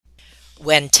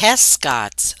When Tess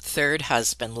Scott's third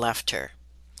husband left her,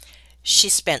 she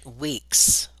spent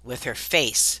weeks with her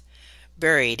face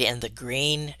buried in the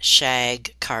green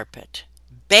shag carpet,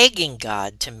 begging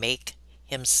God to make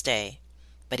him stay.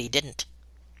 But he didn't.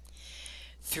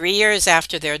 3 years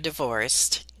after their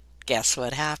divorce, guess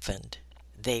what happened?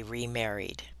 They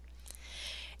remarried.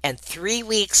 And 3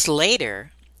 weeks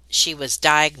later, she was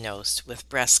diagnosed with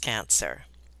breast cancer.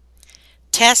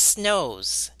 Tess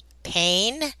knows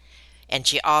pain, and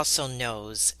she also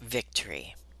knows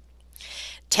victory.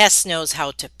 Tess knows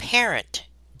how to parent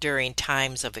during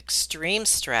times of extreme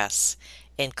stress,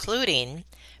 including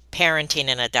parenting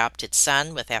an adopted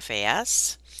son with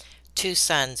FAS, two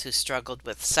sons who struggled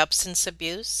with substance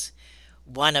abuse,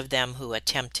 one of them who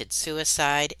attempted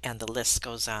suicide, and the list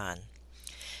goes on.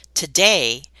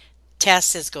 Today,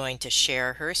 Tess is going to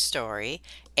share her story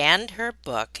and her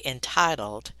book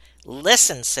entitled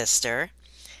Listen, Sister,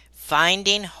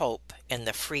 Finding Hope in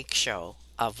the Freak Show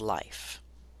of Life.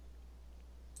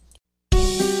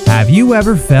 Have you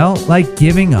ever felt like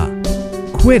giving up,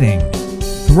 quitting,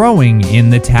 throwing in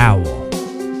the towel?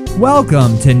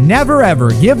 Welcome to Never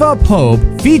Ever Give Up Hope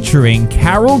featuring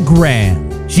Carol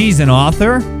Graham. She's an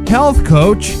author, health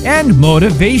coach, and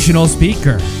motivational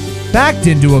speaker. Backed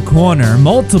into a corner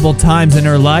multiple times in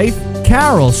her life,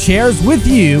 Carol shares with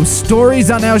you stories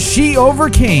on how she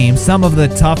overcame some of the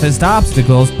toughest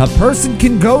obstacles a person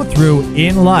can go through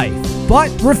in life, but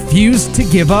refused to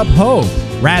give up hope.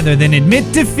 Rather than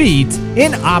admit defeat,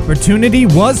 an opportunity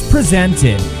was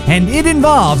presented, and it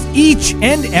involves each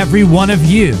and every one of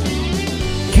you.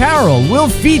 Carol will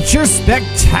feature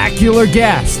spectacular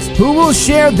guests who will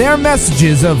share their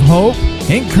messages of hope,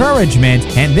 encouragement,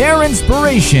 and their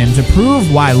inspiration to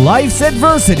prove why life's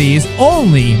adversities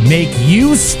only make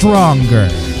you stronger.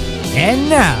 And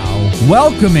now,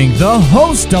 welcoming the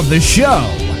host of the show,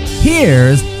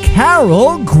 here's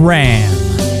Carol Graham.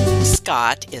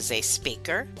 Scott is a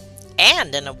speaker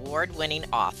and an award-winning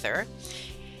author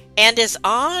and is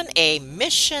on a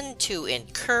mission to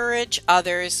encourage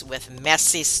others with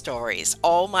messy stories.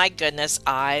 Oh my goodness,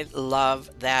 I love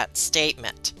that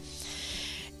statement.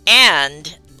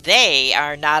 And they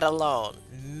are not alone.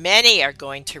 Many are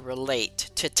going to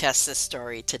relate to Tess's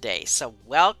story today. So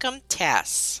welcome,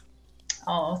 Tess.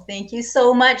 Oh, thank you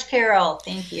so much, Carol.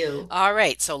 Thank you. All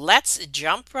right, so let's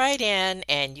jump right in,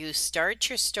 and you start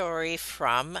your story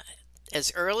from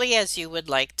as early as you would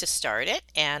like to start it,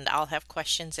 and I'll have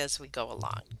questions as we go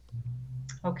along.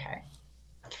 Okay.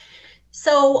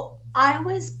 So I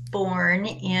was born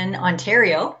in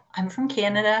Ontario. I'm from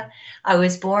Canada. I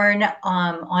was born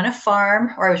on a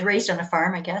farm, or I was raised on a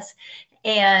farm, I guess,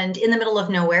 and in the middle of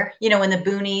nowhere, in the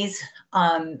boonies.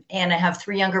 And I have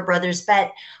three younger brothers,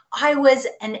 but I was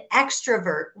an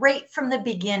extrovert right from the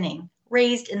beginning,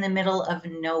 raised in the middle of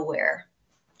nowhere.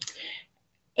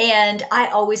 And I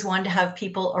always wanted to have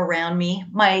people around me.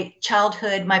 My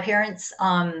childhood, my parents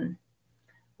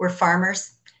were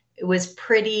farmers. It was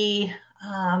pretty,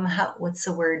 what's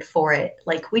the word for it?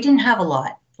 Like, we didn't have a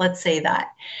lot, let's say that.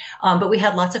 But we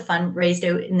had lots of fun, raised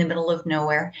out in the middle of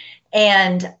nowhere.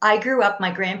 And I grew up,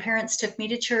 my grandparents took me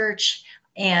to church,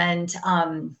 and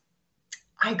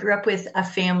I grew up with a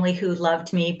family who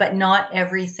loved me, but not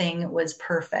everything was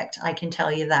perfect. I can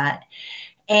tell you that.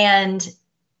 And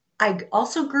I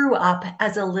also grew up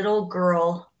as a little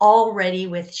girl already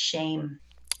with shame.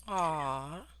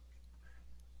 Aww.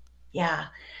 Yeah.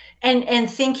 And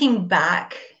thinking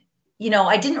back,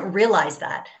 I didn't realize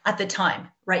that at the time,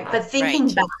 right? But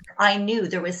thinking back, I knew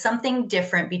there was something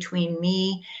different between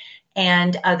me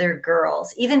and other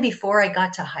girls. Even before I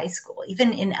got to high school,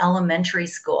 even in elementary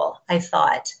school, I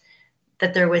thought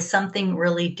that there was something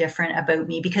really different about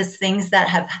me, because things that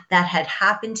had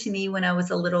happened to me when I was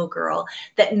a little girl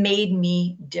that made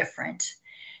me different.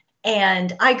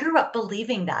 And I grew up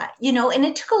believing that, and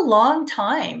it took a long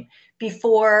time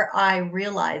before I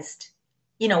realized,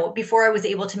 before I was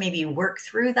able to maybe work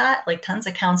through that, like tons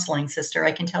of counseling, sister,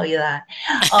 I can tell you that,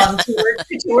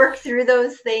 to work through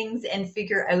those things and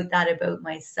figure out that about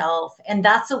myself. And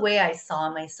that's the way I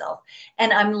saw myself.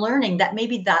 And I'm learning that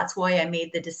maybe that's why I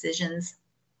made the decisions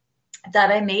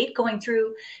that I made going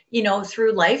through,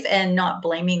 through life, and not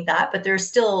blaming that. But there's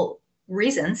still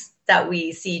reasons that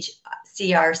we see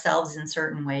ourselves in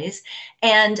certain ways.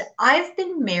 And I've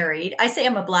been married. I say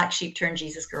I'm a black sheep turned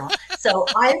Jesus girl. So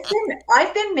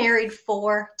I've been married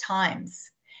 4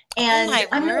 times, and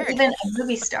I'm not even a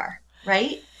movie star,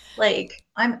 right? Like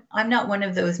I'm not one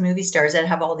of those movie stars that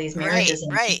have all these marriages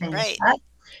and things like that.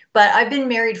 But I've been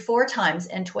married 4 times,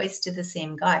 and twice to the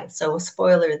same guy. So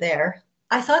spoiler there.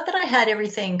 I thought that I had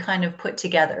everything kind of put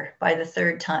together by the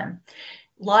 3rd time.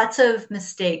 lots of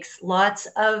mistakes, lots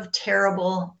of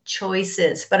terrible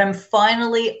choices, but I'm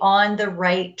finally on the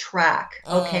right track.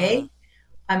 Mm. Okay.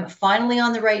 I'm finally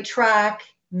on the right track,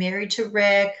 married to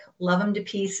Rick, love him to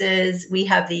pieces. We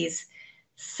have these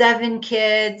 7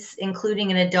 kids,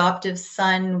 including an adoptive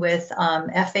son with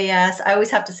FAS. I always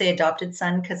have to say adopted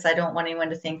son because I don't want anyone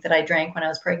to think that I drank when I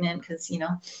was pregnant because,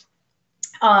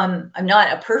 I'm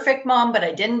not a perfect mom, but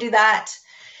I didn't do that.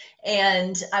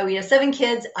 And we have 7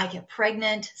 kids. I get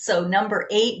pregnant. So number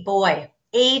 8 boys.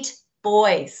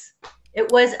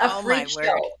 It was a Oh my freak word.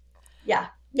 show. Yeah.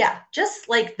 Yeah. Just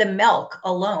like the milk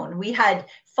alone. We had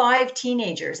 5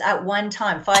 teenagers at one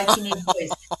time, 5 teenage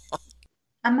boys.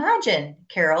 Imagine,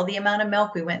 Carol, the amount of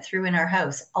milk we went through in our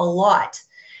house. A lot.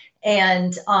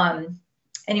 And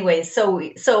anyways, so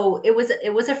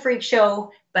it was a freak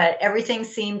show, but everything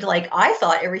seemed like I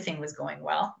thought everything was going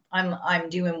well. I'm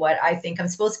doing what I think I'm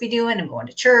supposed to be doing. I'm going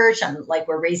to church. I'm like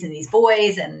we're raising these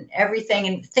boys and everything,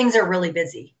 and things are really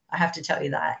busy. I have to tell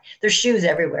you that. There's shoes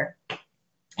everywhere.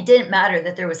 It didn't matter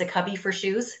that there was a cubby for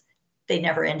shoes. They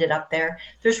never ended up there.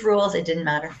 There's rules. It didn't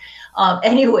matter.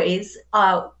 Anyways,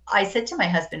 I said to my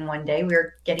husband one day, we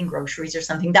were getting groceries or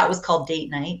something. That was called date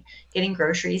night, getting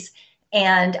groceries.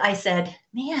 And I said,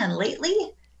 man,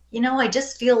 lately, I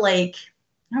just feel like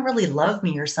you don't really love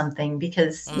me or something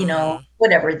because, Mm-hmm.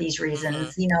 whatever these Mm-hmm.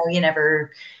 reasons, you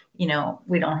never,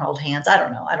 we don't hold hands. I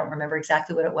don't know. I don't remember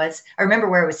exactly what it was. I remember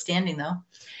where I was standing though.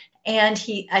 And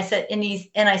I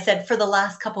said, for the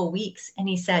last couple of weeks. And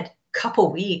he said,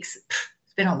 couple weeks?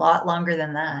 It's been a lot longer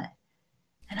than that.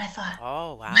 And I thought,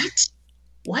 Oh wow. what?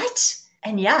 What?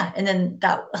 And yeah. And then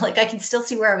that, like, I can still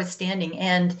see where I was standing.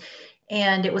 And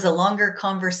it was a longer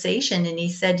conversation. And he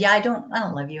said, yeah, I don't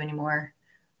love you anymore.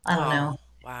 I don't Oh know.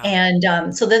 wow.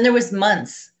 And so then there was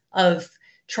months of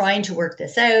trying to work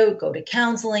this out, go to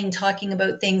counseling, talking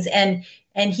about things. And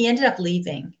he ended up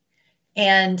leaving.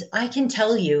 And I can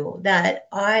tell you that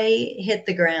I hit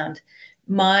the ground.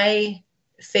 My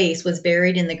face was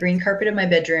buried in the green carpet of my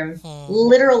bedroom. Hmm.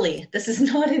 Literally, this is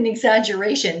not an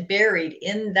exaggeration, buried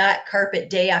in that carpet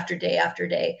day after day after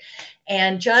day.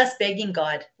 And just begging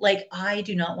God, like, I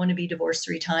do not want to be divorced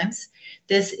 3 times.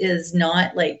 This is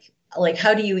not like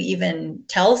how do you even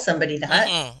tell somebody that?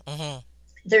 Mm-hmm. Mm-hmm.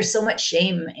 There's so much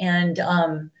shame. And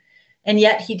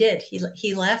yet he did.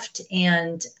 He left,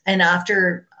 and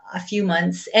after a few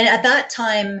months, and at that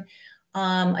time,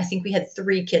 I think we had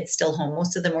 3 kids still home.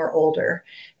 Most of them were older.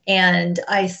 And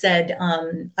I said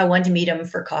I wanted to meet him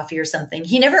for coffee or something.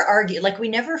 He never argued. Like we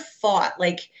never fought.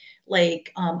 Like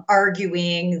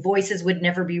arguing. Voices would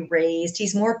never be raised.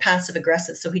 He's more passive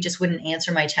aggressive, so he just wouldn't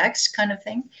answer my text, kind of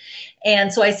thing.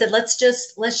 And so I said, let's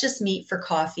just meet for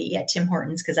coffee at Tim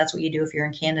Hortons because that's what you do if you're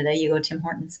in Canada. You go to Tim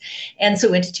Hortons. And so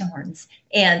we went to Tim Hortons,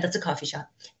 and that's a coffee shop,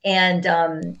 and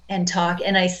talk.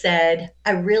 And I said,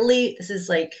 this is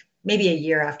like maybe a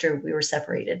year after we were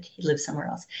separated. He lived somewhere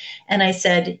else, and I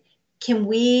said, can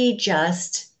we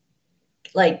just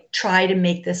like try to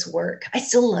make this work? I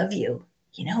still love you.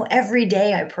 Every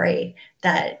day I pray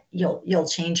that you'll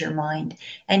change your mind.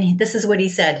 And this is what he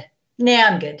said. Nah,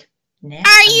 I'm good. Nah, Are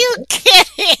I'm you good.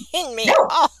 kidding me? No,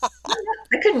 Oh. no, no,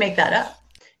 I couldn't make that up.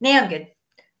 Nah, I'm good.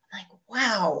 I'm like,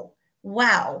 wow,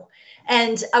 wow.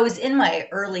 And I was in my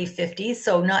early 50s,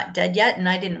 so not dead yet. And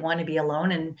I didn't want to be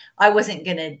alone. And I wasn't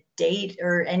going to date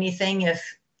or anything if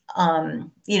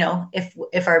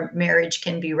our marriage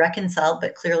can be reconciled,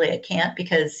 but clearly it can't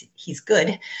because he's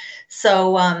good.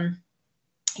 So,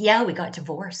 yeah, we got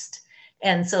divorced.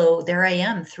 And so there I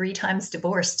am, 3 times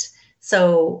divorced.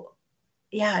 So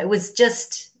yeah, it was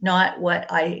just not what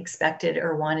I expected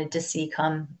or wanted to see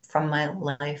come from my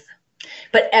life.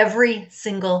 But every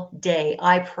single day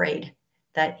I prayed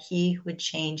that he would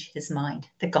change his mind,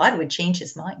 that God would change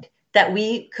his mind, that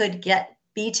we could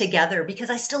be together because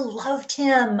I still loved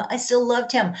him. I still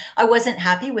loved him. I wasn't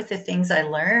happy with the things I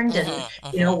learned and,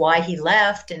 Mm-hmm. Mm-hmm. why he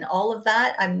left and all of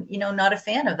that. I'm, not a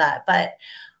fan of that, but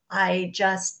I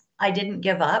didn't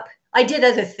give up. I did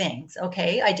other things.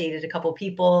 Okay. I dated a couple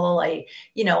people. I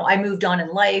moved on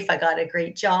in life. I got a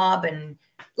great job and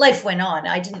life went on.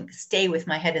 I didn't stay with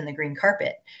my head in the green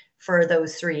carpet for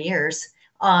those 3 years.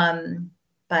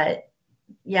 But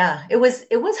yeah, it was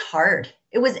hard.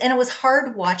 It was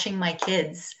hard watching my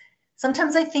kids.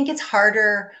 Sometimes I think it's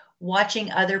harder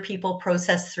watching other people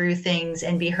process through things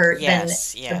and be hurt than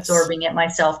Yes, yes. absorbing it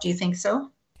myself. Do you think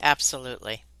so?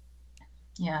 Absolutely.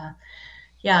 Yeah.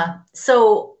 Yeah.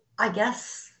 So I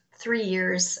guess 3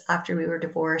 years after we were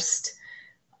divorced,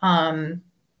 um,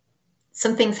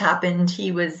 some things happened.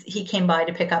 He came by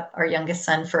to pick up our youngest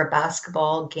son for a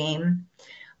basketball game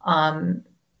um,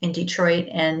 in Detroit,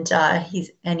 and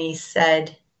he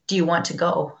said do you want to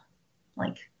go?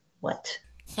 Like, what?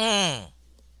 Hmm.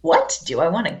 What do I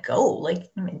want to go? Like,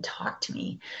 I mean, talk to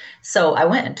me. So I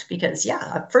went because,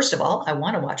 yeah, first of all, I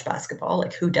want to watch basketball.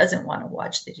 Like, who doesn't want to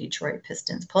watch the Detroit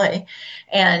Pistons play?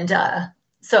 And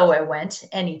so I went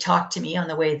and he talked to me on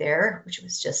the way there, which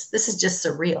was just, this is just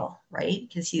surreal, right?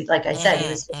 Because he, like I said, he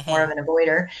Mm-hmm. was just more of Mm-hmm. an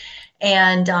avoider.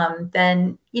 And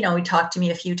then, he talked to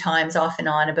me a few times off and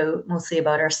on about mostly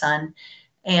about our son.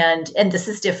 And this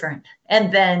is different.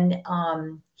 And then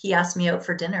he asked me out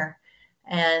for dinner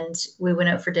and we went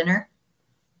out for dinner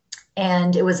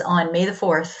and it was on May the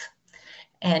 4th.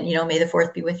 And, may the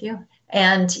 4th be with you.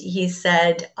 And he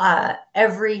said,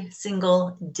 every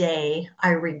single day I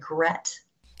regret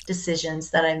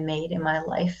decisions that I made in my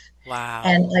life. Wow.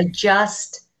 And I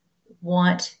just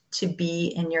want to be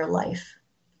in your life.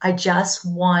 I just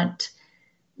want,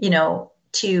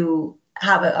 to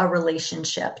have a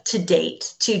relationship, to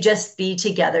date, to just be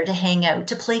together, to hang out,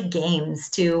 to play games,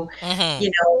 to, Mm-hmm.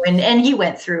 and he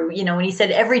went through, and he said,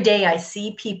 every day I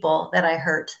see people that I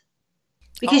hurt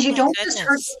Oh because you my don't just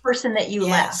hurt the goodness. person that you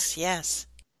Yes, left. yes.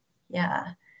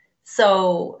 Yeah.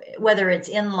 So whether it's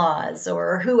in-laws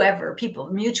or whoever,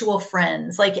 people, mutual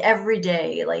friends, like every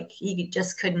day, like he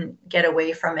just couldn't get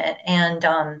away from it. And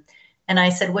I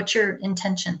said, "What's your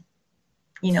intention?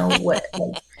 What?"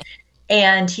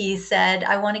 And he said,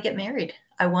 "I want to get married.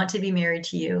 I want to be married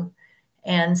to you."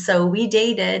 And so we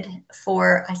dated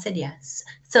I said yes.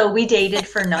 So we dated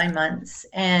for 9 months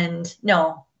and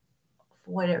no,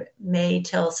 May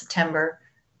till September,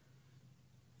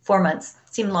 4 months,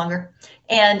 seemed longer.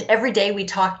 And every day we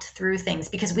talked through things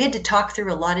because we had to talk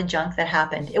through a lot of junk that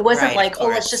happened. It wasn't Right, of like, oh,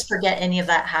 let's just course. forget any of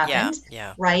that Yeah, happened.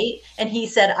 yeah. Right. And he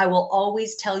said, I will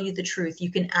always tell you the truth.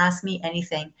 You can ask me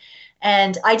anything.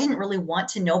 And I didn't really want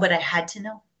to know, but I had to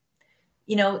know.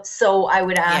 So I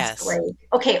would ask, Yes. like,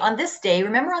 okay, on this day,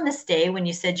 remember on this day when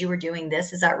you said you were doing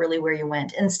this, is that really where you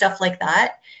went? And stuff like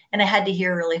that. And I had to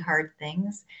hear really hard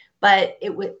things, but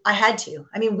I had to.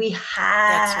 I mean, we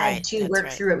That's had right. to That's work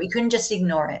right. through it. We couldn't just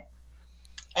ignore it.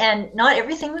 And not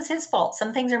everything was his fault.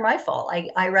 Some things are my fault.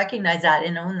 I recognize that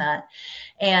and own that.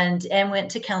 And went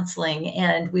to counseling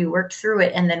and we worked through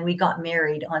it. And then we got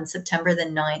married on September the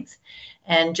 9th.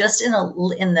 And just in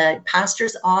the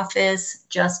pastor's office,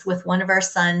 just with one of our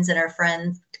sons and our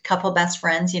friends, a couple best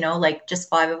friends, like just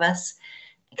five of us.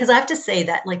 Because I have to say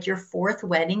that like your fourth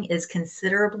wedding is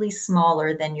considerably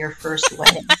smaller than your first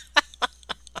wedding.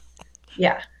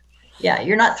 Yeah. Yeah,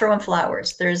 you're not throwing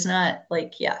flowers. There's not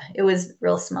like, yeah, it was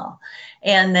real small.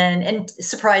 And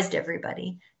surprised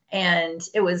everybody. And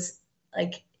it was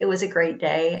a great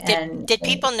day. Did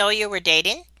people know you were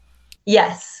dating?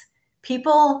 Yes,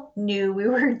 people knew we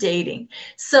were dating.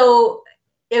 So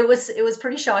it was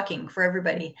pretty shocking for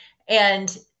everybody.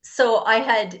 And so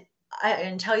I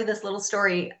and tell you this little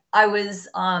story. I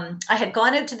had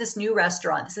gone out to this new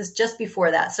restaurant. This is just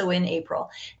before that, so in April.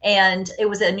 And it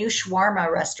was a new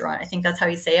shawarma restaurant. I think that's how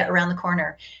you say it, around the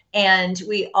corner. And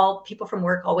people from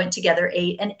work all went together,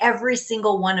 ate, and every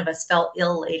single one of us felt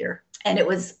ill later. And it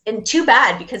was and too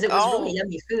bad because it was really Oh,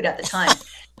 yummy food at the time.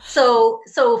 So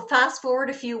fast forward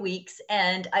a few weeks,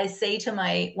 and I say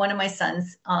to one of my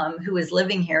sons, who is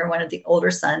living here, one of the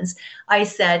older sons, I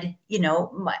said,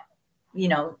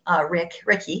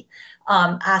 Ricky,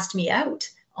 asked me out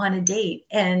on a date,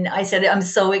 and I said, I'm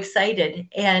so excited,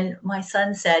 and my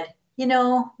son said,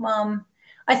 Mom,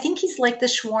 I think he's like the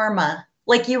shawarma.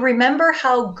 Like you remember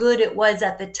how good it was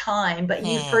at the time, but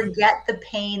you hmm. forget the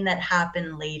pain that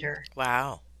happened later.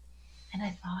 Wow. And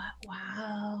I thought,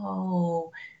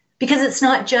 wow, because it's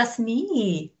not just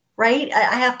me, right?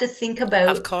 I have to think Of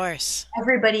about course.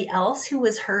 everybody else who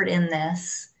was hurt in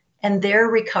this and their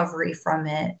recovery from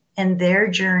it and their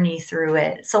journey through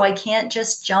it. So I can't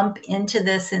just jump into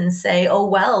this and say, oh,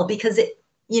 well, because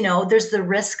there's the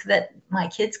risk that my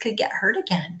kids could get hurt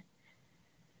again.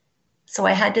 So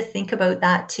I had to think about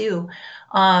that too.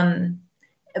 Um,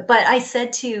 but I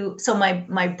said so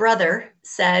my brother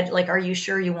said, like, are you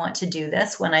sure you want to do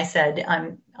this? When I said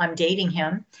I'm dating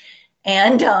him.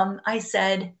 And I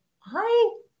said,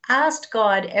 I asked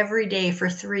God every day for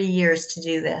 3 years to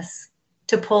do this,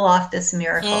 to pull off this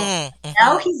miracle.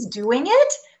 Now Mm-hmm. he's doing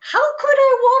it. How could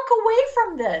I walk away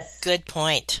from this? Good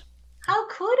point. How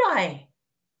could I?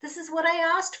 This is what I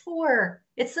asked for.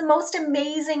 It's the most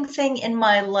amazing thing in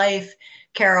my life,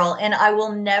 Carol, and I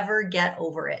will never get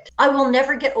over it. I will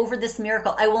never get over this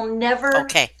miracle. I will never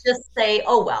Okay. just say,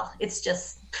 oh, well, it's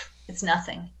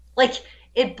nothing. Like,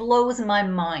 it blows my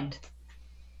mind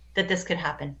that this could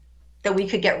happen, that we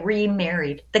could get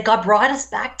remarried, that God brought us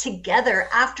back together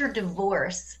after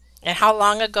divorce. And how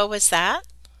long ago was that?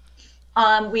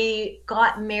 We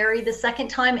got married the second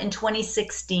time in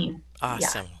 2016. Yeah.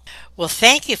 Awesome. Well,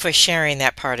 thank you for sharing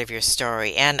that part of your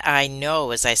story. And I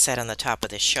know, as I said on the top of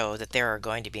the show, that there are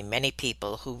going to be many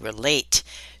people who relate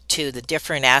to the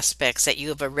different aspects that you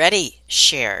have already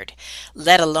shared,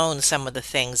 let alone some of the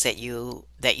things that you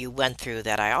went through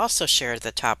that I also shared at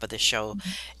the top of the show,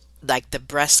 like the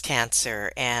breast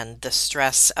cancer and the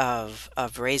stress of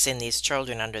raising these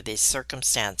children under these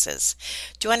circumstances.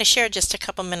 Do you want to share just a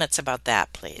couple minutes about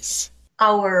that, please?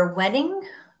 Our wedding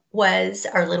was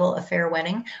our little affair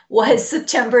wedding was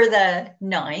September the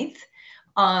 9th.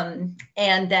 And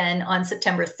then on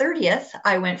September 30th,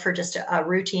 I went for just a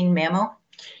routine mammo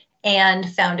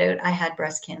and found out I had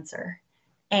breast cancer.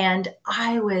 And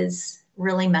I was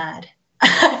really mad.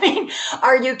 I mean,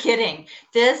 are you kidding?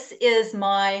 This is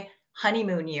my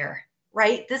honeymoon year,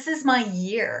 right? This is my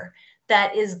year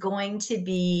that is going to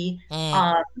be Mm,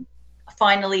 um,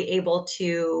 finally able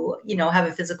to, have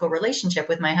a physical relationship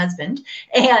with my husband.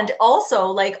 And also,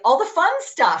 like, all the fun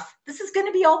stuff. This is going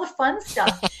to be all the fun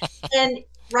stuff. And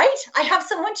right, I have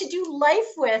someone to do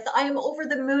life with. I am over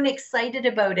the moon excited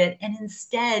about it. And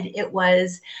instead, it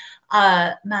was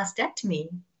mastectomy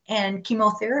and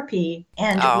chemotherapy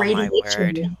and oh my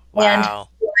word. radiation and Wow.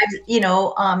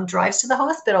 drives to the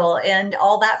hospital and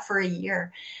all that for a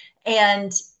year.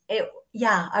 And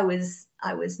yeah, I was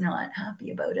not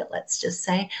happy about it. Let's just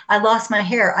say I lost my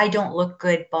hair. I don't look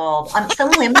good bald.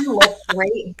 Some women look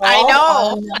great I bald. I know.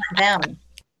 am not them.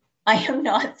 I am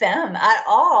not them at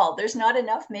all. There's not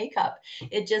enough makeup.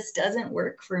 It just doesn't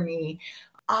work for me.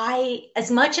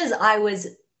 As much as I was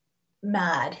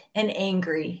mad and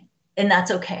angry, and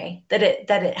that's okay that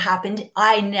it happened,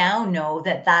 I now know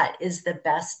that was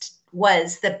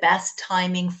the best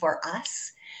timing for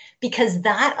us, because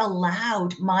that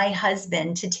allowed my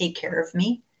husband to take care of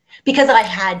me, because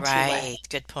Right.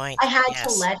 Good I point. had to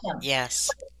Yes. let him. Yes.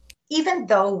 Even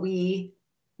though we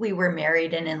were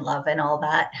married and in love and all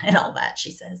that,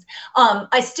 she says,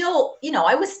 I still,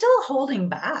 I was still holding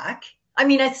back. I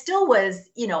mean, I still was,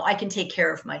 I can take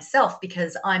care of myself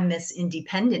because I'm Miss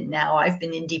Independent now. I've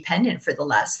been independent for the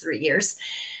last 3 years.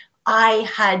 I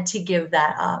had to give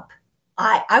that up.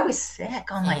 I was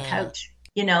sick on my Mm, couch.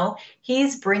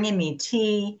 He's bringing me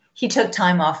tea. He took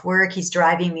time off work. He's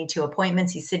driving me to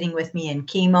appointments. He's sitting with me in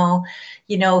chemo.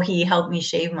 He helped me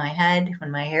shave my head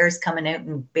when my hair is coming out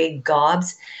in big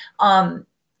gobs.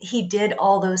 He did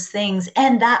all those things.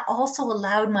 And that also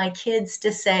allowed my kids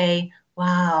to say,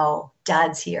 wow,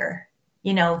 dad's here.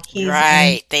 He's in.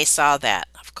 right. They saw that,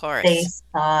 of They course.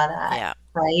 saw that, Yeah.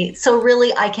 right? So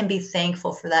really, I can be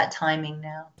thankful for that timing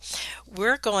now.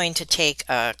 We're going to take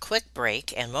a quick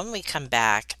break, and when we come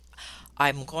back,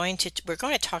 we're going to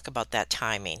talk about that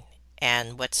timing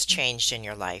and what's changed in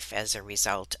your life as a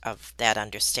result of that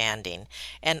understanding.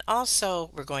 And also,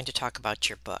 we're going to talk about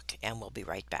your book, and we'll be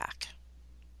right back.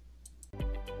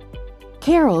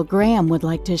 Carol Graham would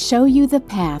like to show you the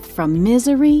path from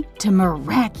misery to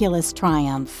miraculous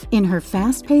triumph in her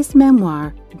fast-paced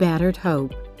memoir, Battered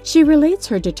Hope. She relates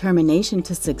her determination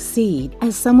to succeed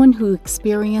as someone who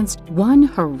experienced one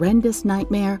horrendous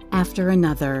nightmare after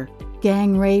another: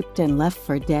 gang raped and left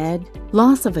for dead,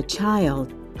 loss of a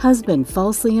child, husband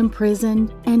falsely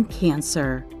imprisoned, and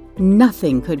cancer.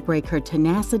 Nothing could break her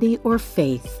tenacity or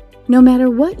faith. No matter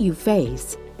what you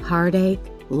face, heartache,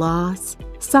 loss,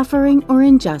 suffering, or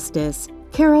injustice,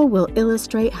 Carol will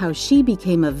illustrate how she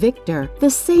became a victor the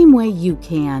same way you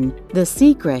can. The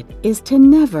secret is to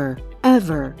never,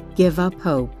 ever give up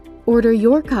hope. Order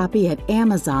your copy at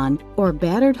Amazon or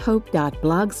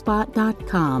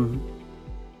batteredhope.blogspot.com.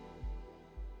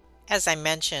 As I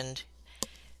mentioned,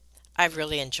 I've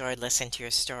really enjoyed listening to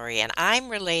your story, and I'm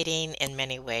relating in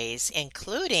many ways,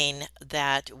 including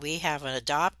that we have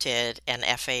adopted an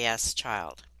FAS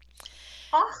child.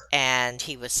 Oh, And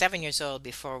he was 7 years old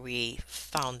before we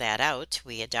found that out.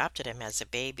 We adopted him as a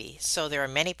baby. So there are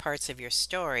many parts of your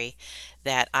story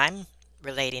that I'm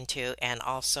relating to, and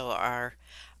also our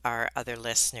other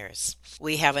listeners.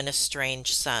 We have an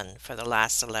estranged son for the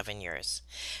last 11 years.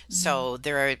 mhm. So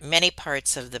there are many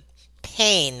parts of the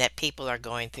pain that people are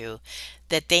going through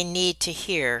that they need to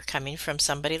hear coming from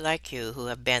somebody like you who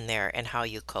have been there and how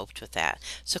you coped with that.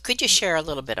 So could you share a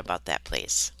little bit about that,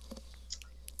 please?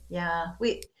 Yeah,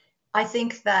 I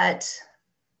think that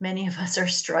many of us are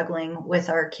struggling with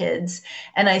our kids.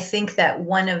 And I think that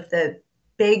one of the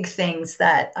big things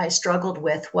that I struggled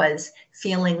with was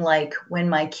feeling like when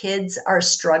my kids are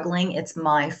struggling, it's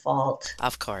my fault.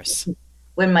 Of course.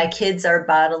 When my kids are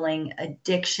battling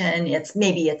addiction, it's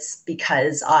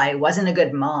because I wasn't a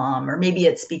good mom, or maybe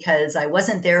it's because I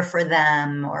wasn't there for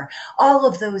them, or all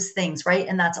of those things, right?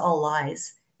 And that's all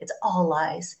lies. It's all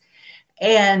lies.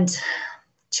 And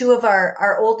two of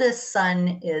our oldest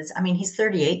son is, I mean, he's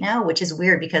 38 now, which is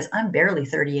weird because I'm barely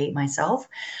 38 myself.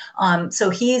 So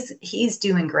he's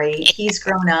doing great. He's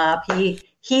grown up.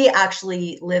 He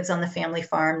actually lives on the family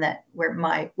farm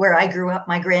where I grew up.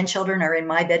 My grandchildren are in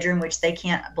my bedroom, which they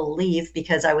can't believe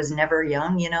because I was never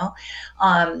young,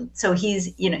 So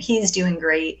he's doing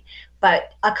great.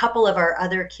 But a couple of our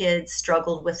other kids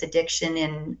struggled with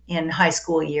addiction in high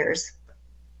school years.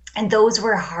 And those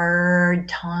were hard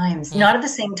times, not at the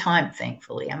same time,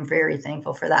 thankfully. I'm very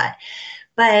thankful for that.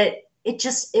 But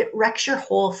it wrecks your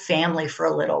whole family for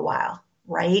a little while,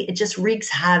 right? It just wreaks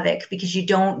havoc because you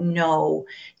don't know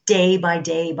day by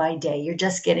day by day. You're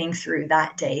just getting through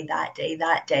that day, that day,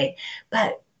 that day.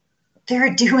 But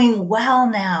they're doing well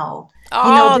now.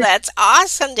 Oh, that's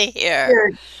awesome to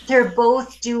hear. They're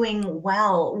both doing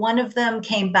well. One of them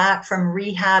came back from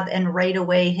rehab and right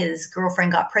away his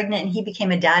girlfriend got pregnant and he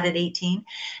became a dad at 18.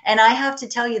 And I have to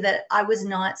tell you that I was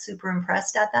not super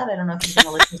impressed at that. I don't know if you're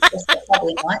going to listen to this, but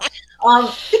probably not. Because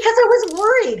I was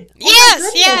worried.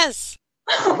 Yes.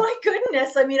 Oh my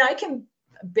goodness. I mean, I can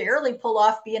barely pull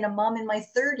off being a mom in my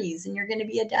 30s and you're going to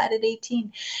be a dad at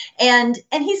 18. And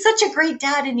he's such a great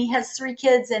dad and he has 3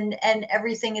 kids and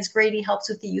everything is great. He helps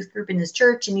with the youth group in his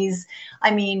church and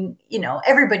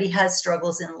everybody has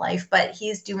struggles in life, but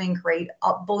he's doing great.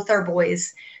 Both our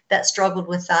boys that struggled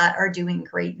with that are doing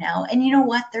great now. And you know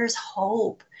what? There's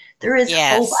hope. There is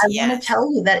hope. I want to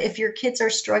tell you that if your kids are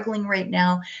struggling right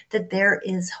now, that there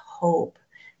is hope.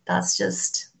 That's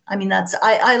just,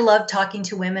 I love talking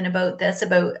to women about this,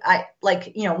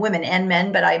 women and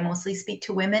men, but I mostly speak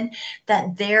to women,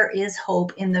 that there is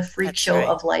hope in the freak show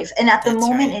of life. And at the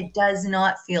moment, it does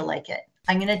not feel like it.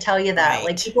 I'm going to tell you that. Right.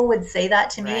 Like people would say that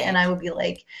to me and I would be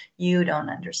like, you don't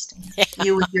understand.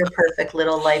 You with your perfect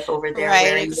little life over there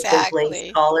wearing the big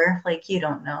lace collar, like you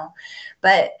don't know.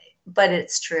 But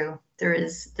it's true. There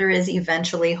is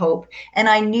eventually hope. And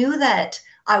I knew that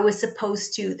I was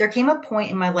supposed to, there came a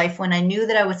point in my life when I knew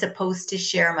that I was supposed to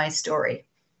share my story.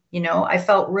 I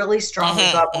felt really strongly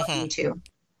God wanted me to.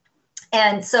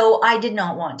 And so I did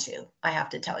not want to, I have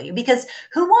to tell you, because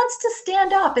who wants to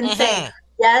stand up and say,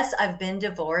 yes, I've been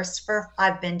divorced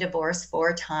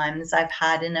 4 times. I've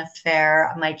had an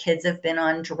affair. My kids have been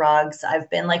on drugs.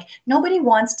 Nobody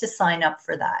wants to sign up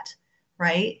for that.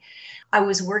 Right. I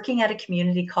was working at a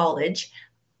community college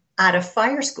at a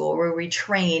fire school where we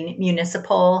train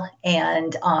municipal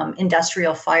and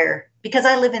industrial fire, because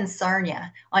I live in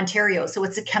Sarnia, Ontario. So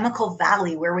it's a chemical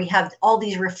valley where we have all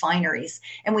these refineries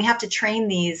and we have to train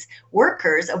these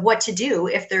workers of what to do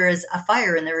if there is a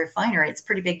fire in the refinery. It's a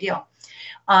pretty big deal.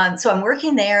 So I'm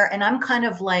working there and I'm kind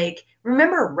of like,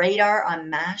 remember radar on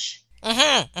MASH?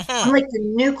 I'm like the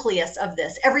nucleus of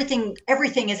this. Everything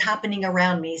is happening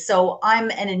around me. So I'm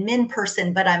an admin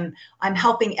person, but I'm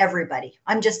helping everybody.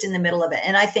 I'm just in the middle of it.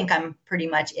 And I think I'm pretty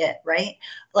much it, right?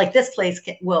 Like this place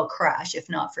will crash if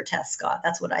not for Tess Scott.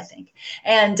 That's what I think.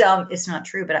 And it's not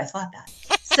true, but I thought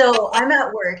that. So I'm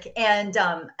at work and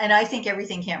I think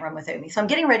everything can't run without me. So I'm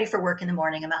getting ready for work in the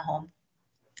morning. I'm at home.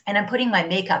 And I'm putting my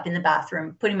makeup in the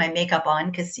bathroom, putting my makeup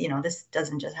on because, this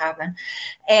doesn't just happen.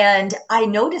 And I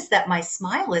noticed that my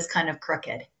smile is kind of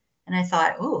crooked. And I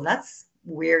thought, oh, that's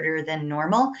weirder than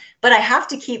normal. But I have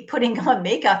to keep putting on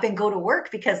makeup and go to work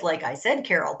because, like I said,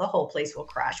 Carol, the whole place will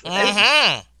crash without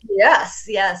me. Yes,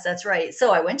 that's right.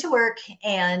 So I went to work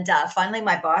and finally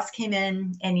my boss came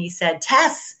in and he said,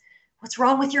 Tess, what's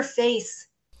wrong with your face?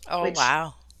 Oh,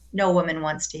 wow. No woman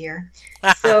wants to hear.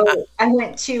 So I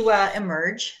went to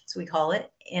Emerge, so we call it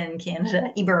in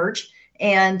Canada, Emerge,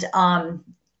 and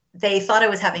they thought I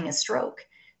was having a stroke.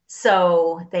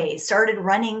 So they started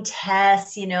running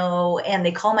tests, and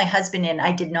they called my husband in.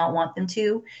 I did not want them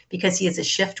to because he is a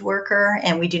shift worker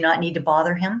and we do not need to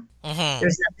bother him.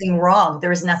 There's nothing wrong.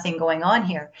 There is nothing going on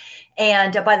here.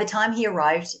 And by the time he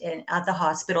arrived at the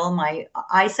hospital, my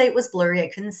eyesight was blurry. I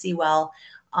couldn't see well.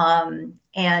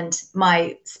 And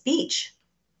my speech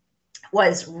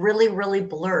was really, really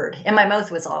blurred and my mouth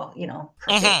was all,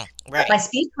 crooked. Right. My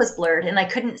speech was blurred and I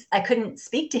couldn't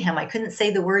speak to him. I couldn't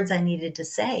say the words I needed to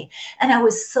say. And I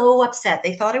was so upset.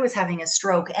 They thought I was having a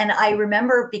stroke. And I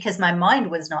remember because my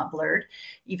mind was not blurred,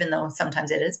 even though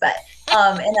sometimes it is, but,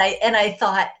 and I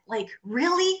thought like,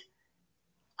 really?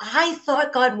 I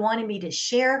thought God wanted me to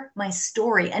share my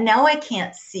story and now I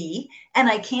can't see and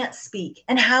I can't speak.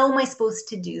 And how am I supposed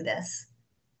to do this?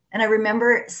 And I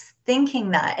remember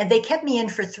thinking that, and they kept me in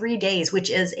for 3 days, which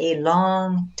is a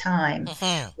long time,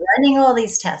 running all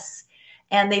these tests.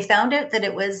 And they found out that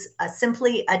it was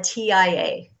simply a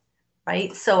TIA,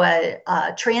 right? So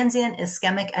a transient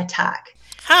ischemic attack.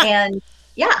 And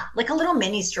Yeah, like a little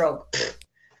mini stroke.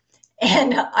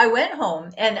 And I went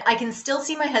home and I can still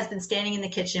see my husband standing in the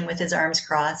kitchen with his arms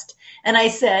crossed. And I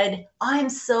said, I'm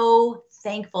so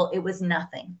thankful it was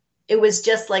nothing. It was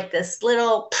just like this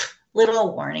little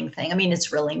warning thing. I mean,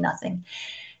 it's really nothing,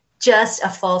 just a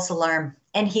false alarm.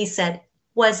 And he said,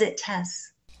 was it,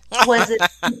 Tess? Was it?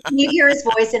 You hear his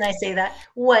voice, and I say that.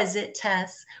 Was it,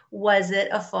 Tess? Was it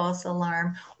a false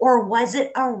alarm? Or was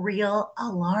it a real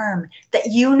alarm that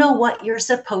you know what you're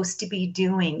supposed to be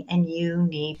doing and you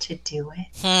need to do it?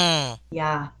 Hmm.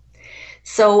 Yeah.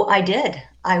 So I did.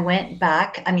 I went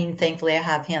back. I mean, thankfully, I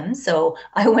have him. So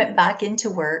I went back into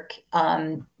work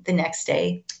the next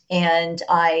day and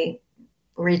I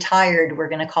retired. We're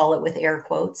going to call it with air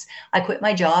quotes. I quit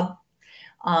my job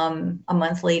a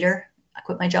month later. I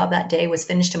quit my job that day, was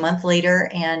finished a month later,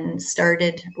 and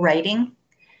started writing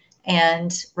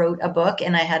and wrote a book.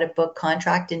 And I had a book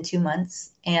contract in 2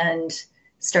 months and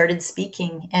started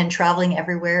speaking and traveling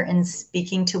everywhere and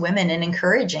speaking to women and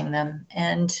encouraging them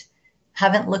and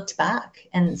haven't looked back.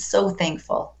 And so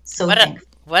thankful, so What a thankful.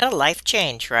 what a life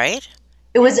change, right?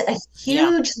 It was a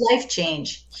Yeah. huge life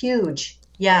change. Huge.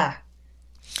 Yeah.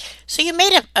 So you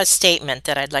made a statement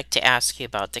that I'd like to ask you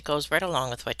about that goes right along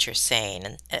with what you're saying.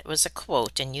 And it was a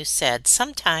quote, and you said,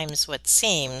 sometimes what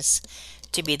seems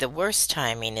to be the worst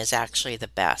timing is actually the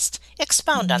best.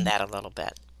 Expound on Mhm. that a little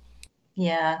bit.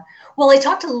 Yeah. Well, I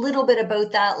talked a little bit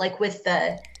about that, like with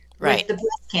Right, the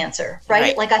breast cancer,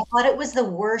 right? right. Like I thought it was the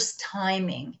worst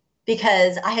timing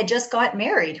because I had just got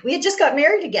married. We had just got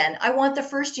married again. I want the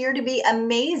first year to be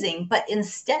amazing, but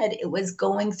instead it was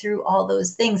going through all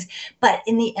those things. But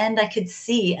in the end, I could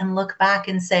see and look back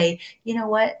and say, you know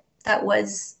what? That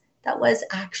was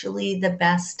actually the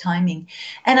best timing.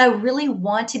 And I really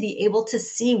want to be able to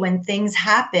see when things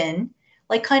happen,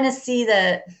 like kind of see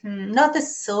the not the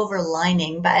silver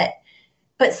lining, but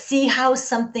see how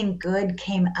something good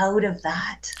came out of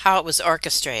that. How it was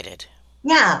orchestrated.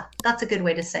 Yeah, that's a good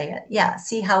way to say it. Yeah,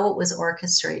 see how it was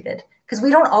orchestrated because we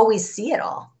don't always see it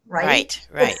all, right? Right,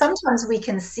 But right. sometimes we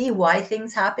can see why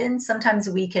things happen. Sometimes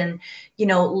we can,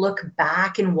 look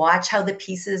back and watch how the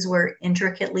pieces were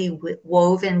intricately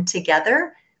woven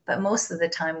together, but most of the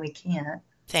time we can't.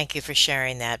 Thank you for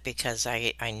sharing that because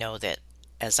I know that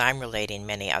as I'm relating,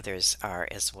 many others are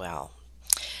as well.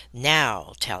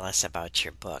 Now tell us about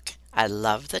your book. I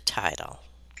love the title.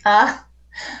 Uh,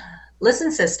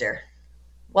 listen, sister.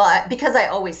 Well, because I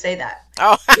always say that.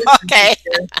 Oh, Listen, okay.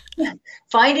 sister.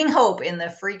 Finding hope in the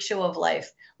freak show of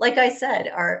life. Like I said,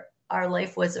 our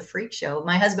life was a freak show.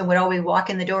 My husband would always walk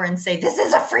in the door and say, "This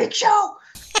is a freak show."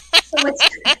 So it's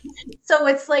so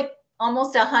it's like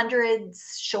almost 100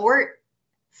 short,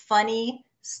 funny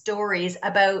stories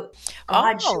about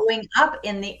God Oh, showing up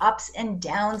in the ups and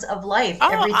downs of life.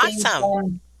 oh,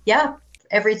 awesome.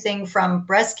 Everything from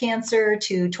breast cancer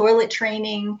to toilet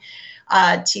training,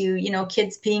 to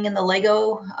kids peeing in the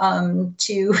Lego,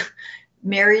 to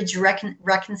marriage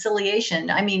reconciliation.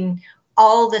 I mean,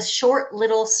 all the short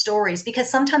little stories, because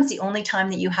sometimes the only time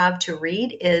that you have to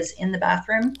read is in the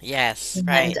bathroom. Yes, And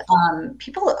right.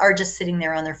 people are just sitting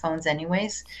there on their phones,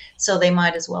 anyways. So they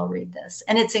might as well read this.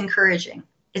 And it's encouraging.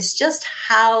 It's just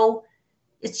how.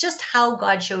 It's just how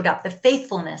God showed up, the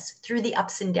faithfulness through the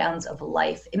ups and downs of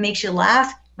life. It makes you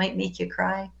laugh, might make you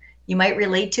cry. You might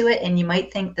relate to it, and you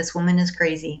might think this woman is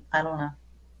crazy. I don't know.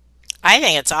 I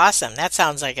think it's awesome. That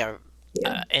sounds like a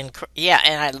Yeah. yeah,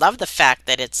 and I love the fact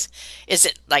that is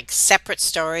it like separate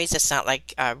stories? It's not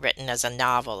like written as a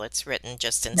novel. It's written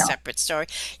just in No. separate story.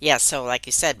 Yeah, so like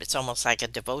you said, it's almost like a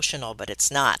devotional, but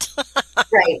it's not.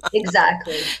 Right,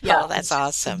 exactly. Yeah, Oh, that's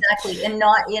awesome. exactly. And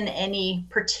not in any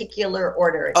particular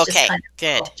order. It's just Okay, kind of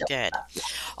good, all jumbled good. up. Yeah.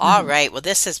 All Mhm. right. Well,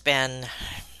 this has been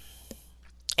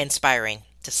inspiring,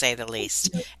 to say the least,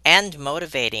 and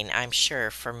motivating, I'm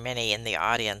sure, for many in the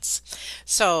audience.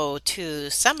 So, to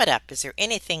sum it up, is there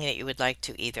anything that you would like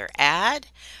to either add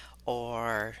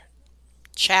or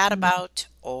chat Mhm. about,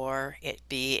 or it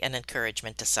be an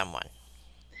encouragement to someone?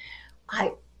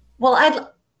 I well,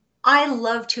 I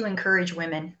love to encourage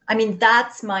women. I mean,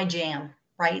 that's my jam,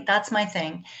 right? That's my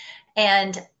thing.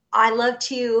 And I love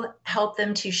to help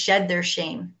them to shed their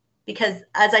shame because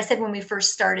as I said when we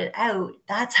first started out,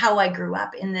 that's how I grew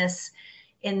up in this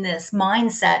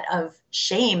mindset of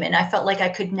shame and I felt like I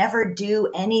could never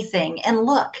do anything. And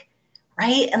look,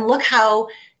 right? And look how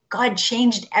God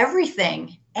changed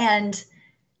everything. And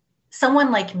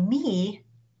someone like me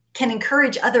can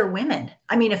encourage other women.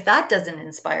 I mean, if that doesn't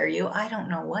inspire you, I don't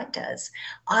know what does.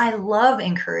 I love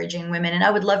encouraging women, and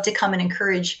I would love to come and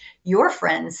encourage your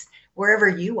friends wherever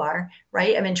you are,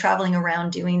 right? I've been traveling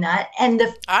around doing that. And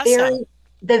Awesome. very,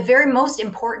 the very most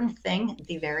important thing,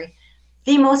 the very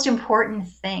The most important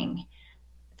thing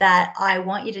that I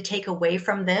want you to take away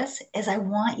from this is I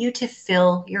want you to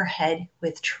fill your head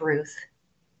with truth,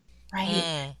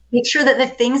 right? Make sure that the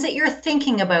things that you're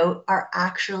thinking about are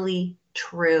actually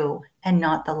true and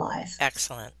not the lies.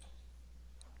 Excellent.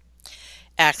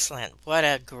 Excellent. What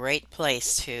a great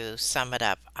place to sum it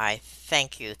up. I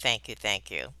thank you, thank you, thank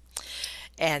you.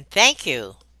 And thank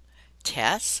you,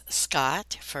 Tess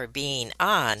Scott, for being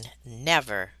on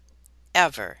Never,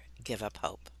 Ever Give Up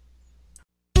Hope.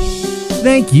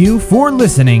 Thank you for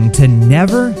listening to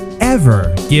Never,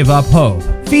 Ever Give Up Hope,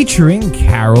 featuring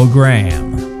Carol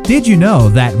Graham. Did you know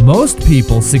that most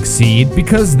people succeed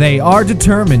because they are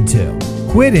determined to?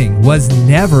 Quitting was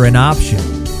never an option.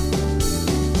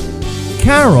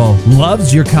 Carol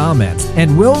loves your comments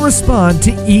and will respond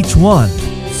to each one.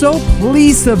 So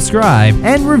please subscribe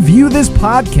and review this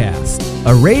podcast.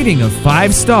 A rating of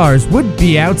 5 stars would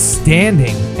be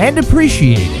outstanding and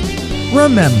appreciated.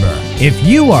 Remember, if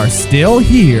you are still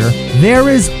here, there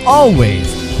is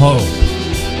always hope.